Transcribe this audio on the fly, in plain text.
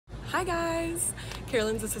Hi guys!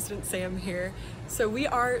 Carolyn's assistant Sam here. So we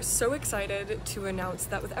are so excited to announce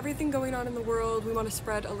that with everything going on in the world, we want to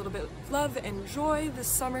spread a little bit of love and joy this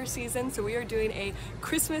summer season. So we are doing a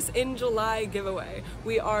Christmas in July giveaway.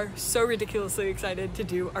 We are so ridiculously excited to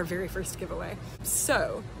do our very first giveaway.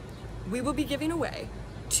 So we will be giving away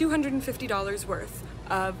 $250 worth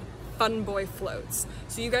of Funboy floats.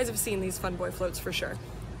 So you guys have seen these Funboy floats for sure.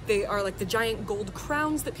 They are like the giant gold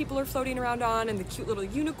crowns that people are floating around on, and the cute little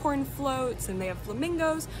unicorn floats, and they have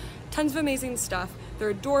flamingos, tons of amazing stuff. They're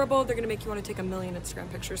adorable. They're gonna make you want to take a million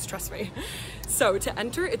Instagram pictures, trust me. So to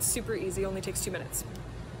enter, it's super easy, only takes 2 minutes.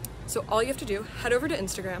 So all you have to do, head over to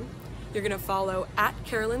Instagram. You're gonna follow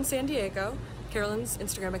 @CarolynSanDiego, Carolyn's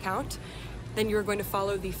Instagram account. Then you're going to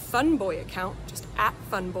follow the Funboy account, just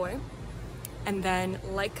 @Funboy, and then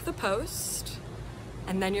like the post.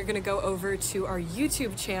 And then you're gonna go over to our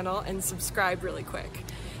YouTube channel and subscribe really quick.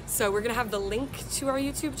 So we're gonna have the link to our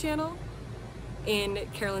YouTube channel in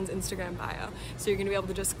Carolyn's Instagram bio. So you're gonna be able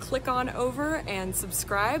to just click on over and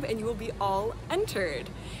subscribe, and you will be all entered.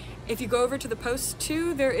 If you go over to the post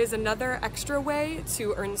too, there is another extra way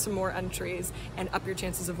to earn some more entries and up your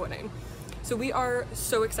chances of winning. So we are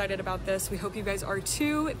so excited about this. We hope you guys are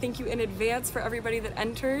too. Thank you in advance for everybody that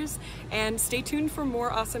enters, and stay tuned for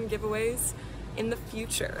more awesome giveaways in the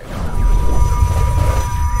future.